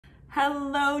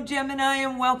Hello, Gemini,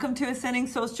 and welcome to Ascending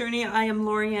Soul's Journey. I am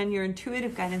Lorianne, your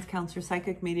intuitive guidance counselor,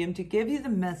 psychic medium, to give you the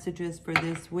messages for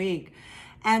this week.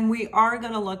 And we are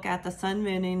going to look at the sun,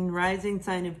 moon, and rising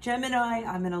sign of Gemini.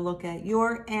 I'm going to look at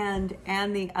your end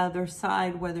and the other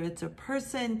side, whether it's a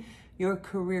person, your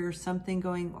career, something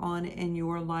going on in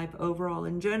your life overall.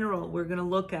 In general, we're going to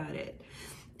look at it.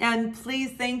 And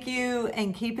please, thank you,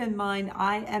 and keep in mind,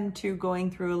 I am too going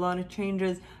through a lot of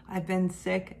changes. I've been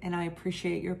sick, and I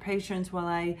appreciate your patience while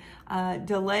I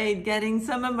delayed getting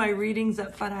some of my readings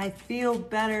up, but I feel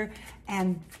better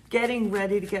and getting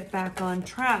ready to get back on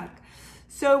track.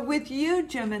 So with you,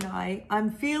 Gemini, I'm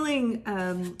feeling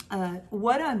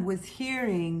what I was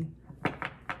hearing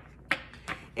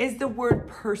is the word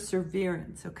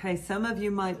perseverance, okay? Some of you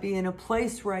might be in a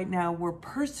place right now where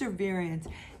perseverance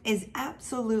is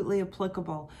absolutely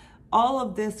applicable. All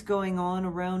of this going on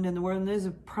around in the world, and there's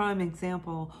a prime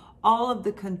example, all of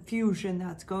the confusion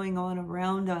that's going on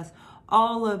around us,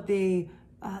 all of the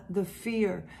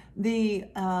fear, the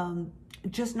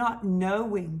just not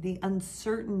knowing, the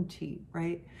uncertainty,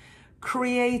 right,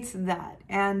 creates that.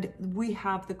 And we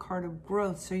have the card of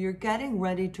growth. So you're getting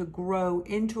ready to grow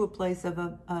into a place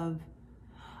of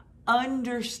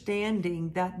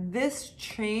understanding that this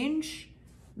change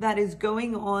that is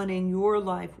going on in your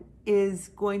life is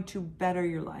going to better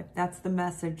your life. That's the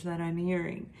message that I'm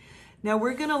hearing. Now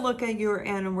we're going to look at your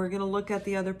end, and we're going to look at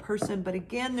the other person. But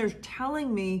again, they're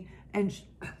telling me, and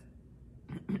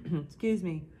excuse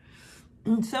me,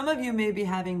 some of you may be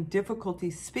having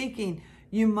difficulty speaking.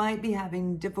 You might be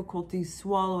having difficulty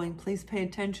swallowing. Please pay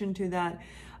attention to that.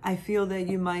 I feel that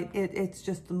you might, it's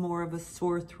just more of a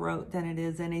sore throat than it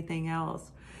is anything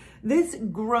else. This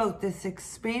growth, this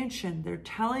expansion, they're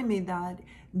telling me that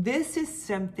this is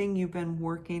something you've been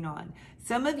working on.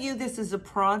 Some of you, this is a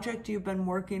project you've been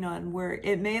working on where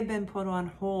it may have been put on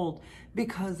hold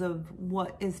because of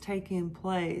what is taking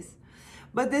place.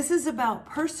 But this is about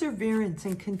perseverance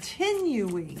and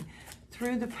continuing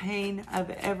through the pain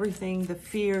of everything, the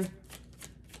fear,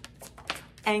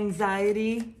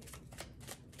 anxiety.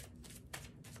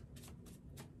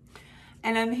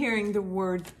 And I'm hearing the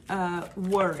word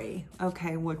worry,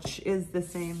 okay, which is the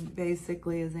same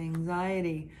basically as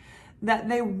anxiety, that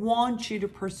they want you to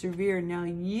persevere. Now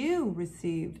you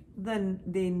received the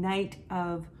Knight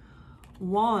of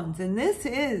Wands, and this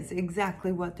is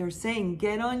exactly what they're saying.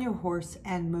 Get on your horse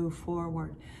and move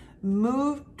forward.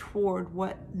 Move toward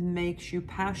what makes you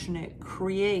passionate.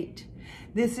 Create.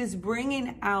 This is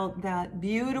bringing out that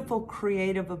beautiful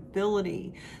creative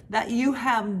ability that you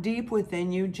have deep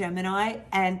within you, Gemini,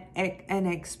 and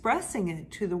expressing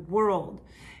it to the world.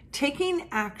 Taking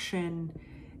action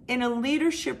in a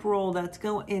leadership role that's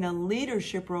going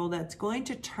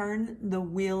to turn the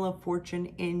wheel of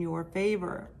fortune in your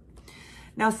favor.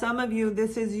 Now, some of you,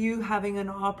 this is you having an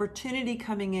opportunity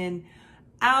coming in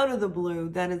out of the blue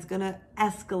that is going to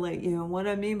escalate you. And what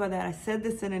I mean by that, I said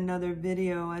this in another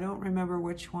video. I don't remember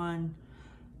which one.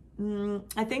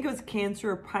 I think it was Cancer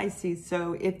or Pisces.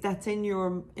 So if that's in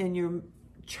your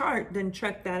chart, then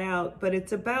check that out. But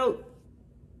it's about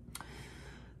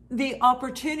the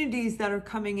opportunities that are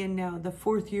coming in now, the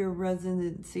 4th year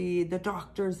residency, the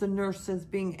doctors, the nurses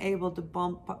being able to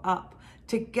bump up,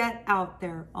 to get out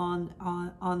there on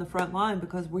the front line,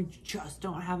 because we just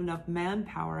don't have enough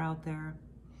manpower out there.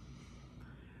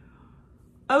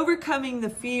 Overcoming the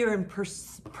fear and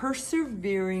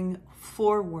persevering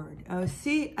forward. Oh,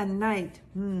 see, a knight.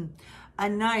 A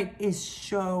knight is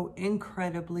so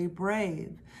incredibly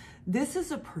brave. This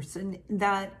is a person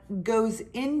that goes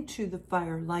into the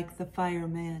fire like the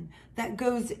fireman, that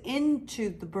goes into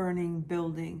the burning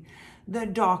building, the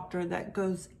doctor that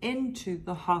goes into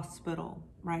the hospital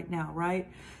right now,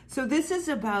 right? So this is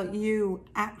about you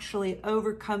actually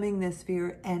overcoming this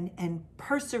fear and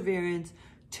perseverance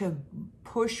to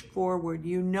push forward.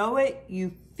 You know it,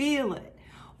 you feel it.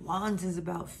 Wands is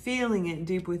about feeling it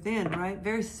deep within, right?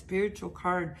 Very spiritual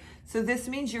card. So this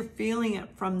means you're feeling it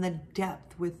from the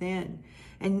depth within.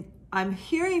 And I'm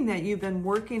hearing that you've been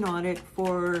working on it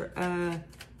for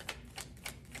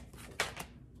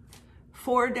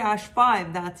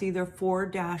 4-5. That's either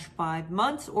 4-5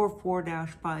 months or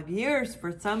 4-5 years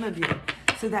for some of you.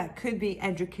 So that could be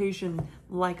education,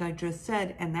 like I just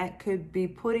said, and that could be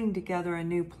putting together a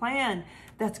new plan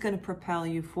that's going to propel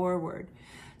you forward.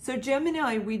 So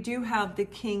Gemini, we do have the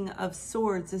King of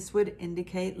Swords. This would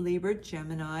indicate Libra,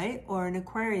 Gemini, or an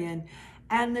Aquarian,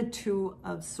 and the Two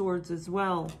of Swords as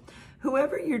well.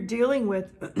 Whoever you're dealing with,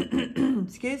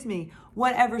 excuse me,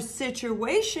 whatever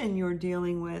situation you're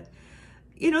dealing with,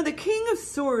 you know, the King of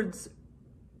Swords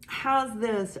has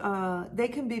this, they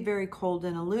can be very cold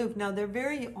and aloof. Now, they're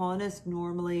very honest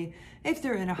normally if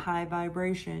they're in a high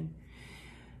vibration.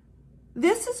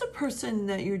 This is a person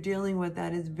that you're dealing with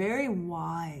that is very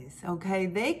wise, okay?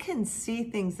 They can see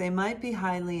things. They might be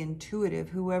highly intuitive,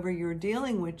 whoever you're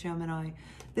dealing with, Gemini.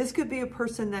 This could be a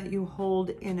person that you hold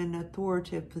in an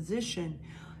authoritative position.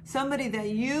 Somebody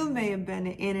that you may have been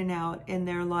in and out in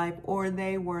their life, or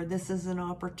they were. This is an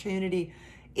opportunity.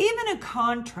 Even a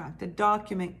contract, a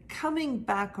document coming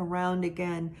back around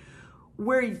again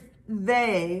where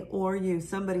they or you,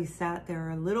 somebody sat there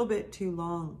a little bit too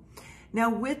long. Now,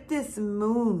 with this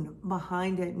moon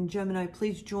behind it, and Gemini,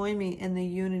 please join me in the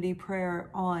unity prayer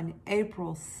on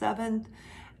April 7th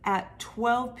at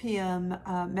 12 p.m.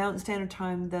 Mountain Standard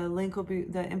Time. The link will be,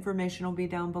 the information will be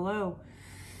down below.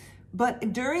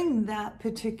 But during that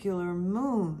particular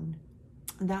moon,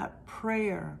 that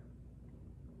prayer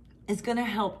is going to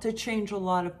help to change a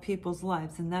lot of people's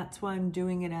lives. And that's why I'm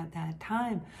doing it at that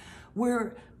time,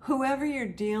 where whoever you're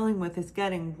dealing with is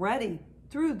getting ready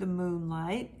through the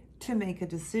moonlight to make a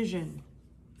decision,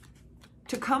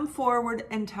 to come forward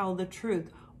and tell the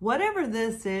truth. Whatever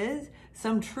this is,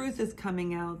 some truth is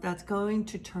coming out that's going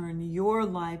to turn your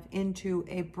life into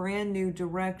a brand new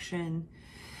direction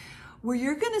where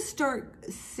you're going to start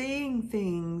seeing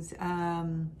things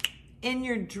in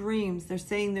your dreams. They're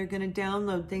saying they're going to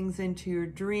download things into your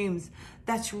dreams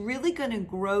that's really going to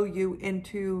grow you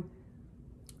into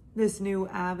this new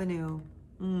avenue.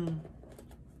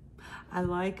 I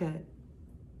like it.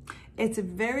 It's a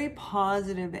very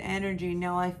positive energy.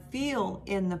 Now, I feel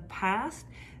in the past,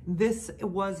 this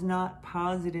was not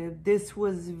positive. This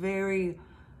was very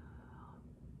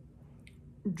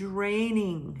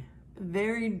draining,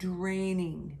 very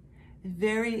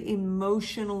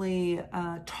emotionally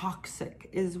toxic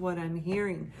is what I'm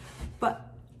hearing.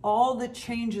 But all the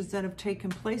changes that have taken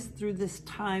place through this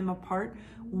time apart,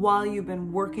 while you've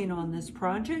been working on this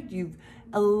project, you've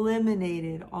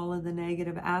eliminated all of the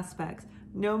negative aspects.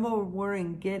 No more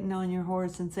worrying, getting on your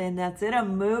horse and saying, that's it,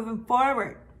 I'm moving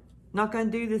forward. Not going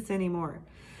to do this anymore.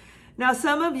 Now,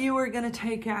 some of you are going to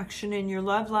take action in your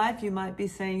love life. You might be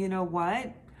saying, you know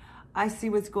what? I see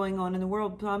what's going on in the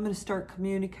world, but I'm going to start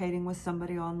communicating with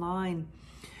somebody online.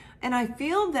 And I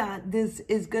feel that this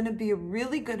is going to be a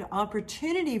really good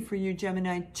opportunity for you,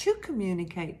 Gemini, to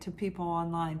communicate to people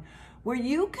online, where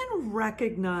you can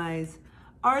recognize,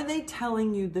 are they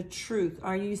telling you the truth?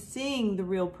 Are you seeing the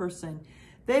real person?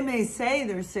 They may say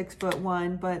they're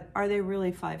 6'1", but are they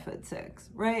really 5'6",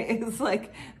 right? It's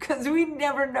like, because we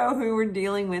never know who we're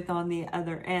dealing with on the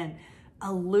other end.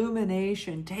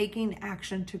 Illumination, taking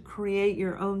action to create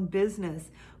your own business,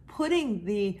 putting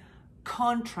the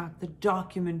contract, the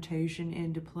documentation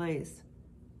into place.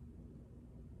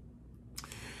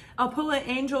 I'll pull an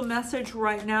angel message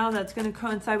right now that's going to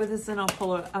coincide with this, and I'll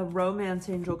pull a romance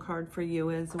angel card for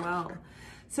you as well.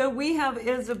 So we have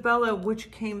Isabella, which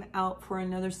came out for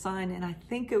another sign, and I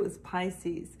think it was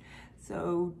Pisces.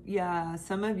 So yeah,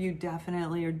 some of you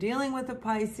definitely are dealing with a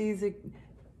Pisces.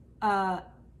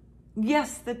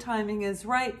 Yes, the timing is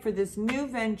right for this new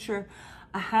venture.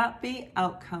 A happy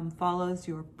outcome follows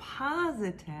your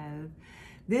positive.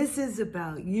 This is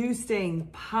about you staying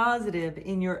positive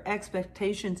in your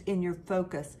expectations, in your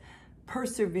focus,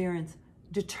 perseverance,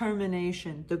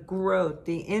 determination, the growth,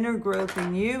 the inner growth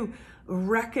in you,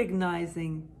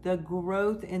 recognizing the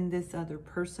growth in this other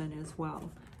person as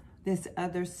well, this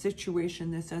other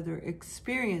situation, this other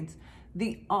experience.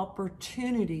 The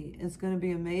opportunity is going to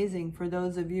be amazing for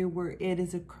those of you where it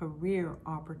is a career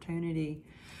opportunity.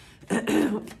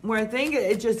 Where I think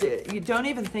it just, you don't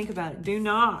even think about it. Do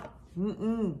not.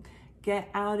 Get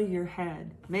out of your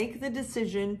head. Make the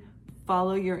decision.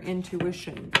 Follow your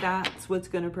intuition. That's what's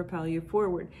going to propel you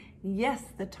forward. Yes,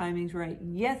 the timing's right.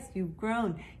 Yes, you've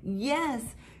grown. Yes,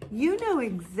 you know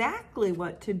exactly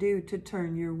what to do to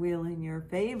turn your wheel in your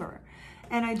favor.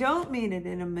 And I don't mean it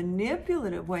in a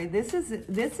manipulative way. This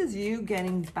is you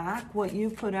getting back what you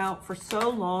put out for so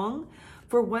long,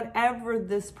 for whatever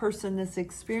this person, this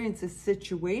experience, this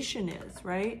situation is,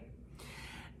 right?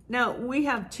 Now, we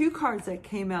have two cards that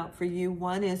came out for you.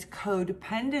 One is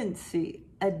codependency.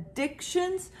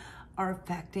 Addictions are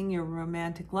affecting your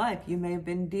romantic life. You may have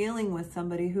been dealing with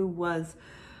somebody who was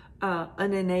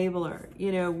an enabler.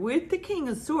 You know, with the King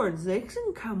of Swords, they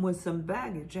can come with some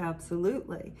baggage,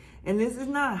 absolutely. And this is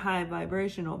not high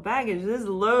vibrational baggage. This is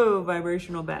low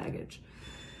vibrational baggage.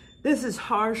 This is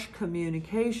harsh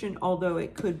communication, although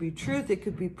it could be truth. It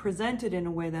could be presented in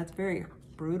a way that's very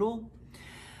brutal.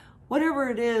 Whatever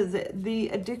it is, the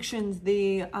addictions,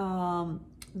 the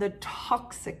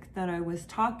toxic that I was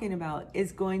talking about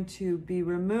is going to be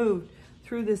removed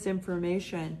through this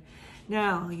information.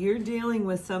 Now, you're dealing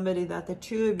with somebody that the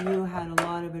two of you had a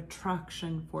lot of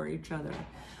attraction for each other.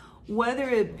 Whether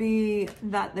it be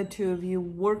that the two of you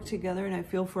work together, and I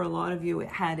feel for a lot of you, it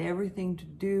had everything to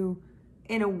do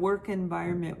in a work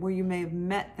environment where you may have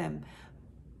met them,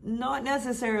 not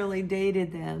necessarily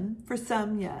dated them. For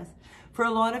some, yes. For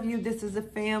a lot of you, this is a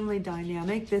family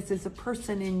dynamic. This is a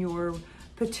person in your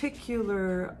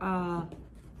particular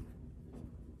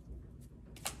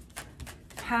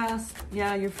past.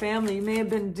 Yeah, your family. You may have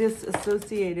been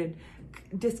disassociated,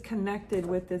 disconnected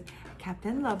with this.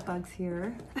 Captain Lovebug's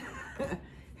here.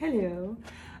 Hello.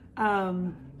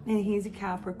 And he's a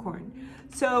Capricorn.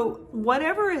 So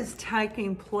whatever is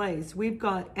taking place, we've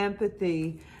got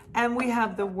empathy and we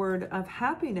have the word of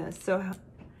happiness. So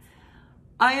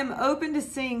I am open to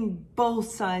seeing both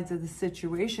sides of the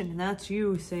situation. And that's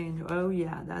you saying, oh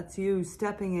yeah, that's you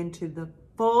stepping into the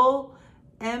full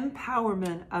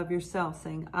empowerment of yourself,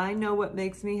 saying, I know what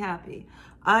makes me happy.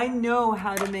 I know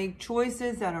how to make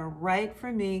choices that are right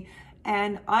for me.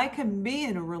 And I can be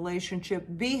in a relationship,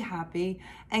 be happy,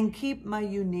 and keep my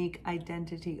unique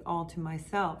identity all to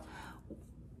myself.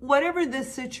 Whatever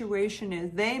this situation is,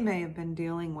 they may have been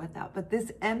dealing with that, but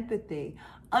this empathy,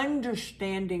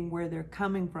 understanding where they're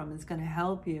coming from is going to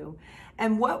help you.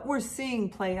 And what we're seeing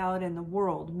play out in the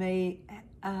world may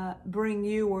bring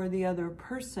you or the other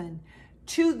person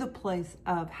to the place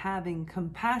of having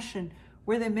compassion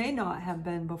where they may not have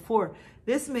been before.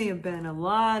 This may have been a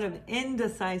lot of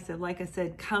indecisive, like I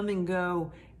said, come and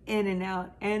go, in and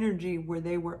out energy where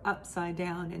they were upside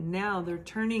down, and now they're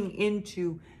turning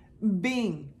into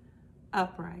being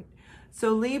upright.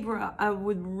 So Libra, I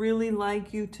would really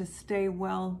like you to stay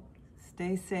well,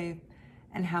 stay safe,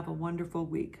 and have a wonderful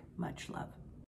week. Much love.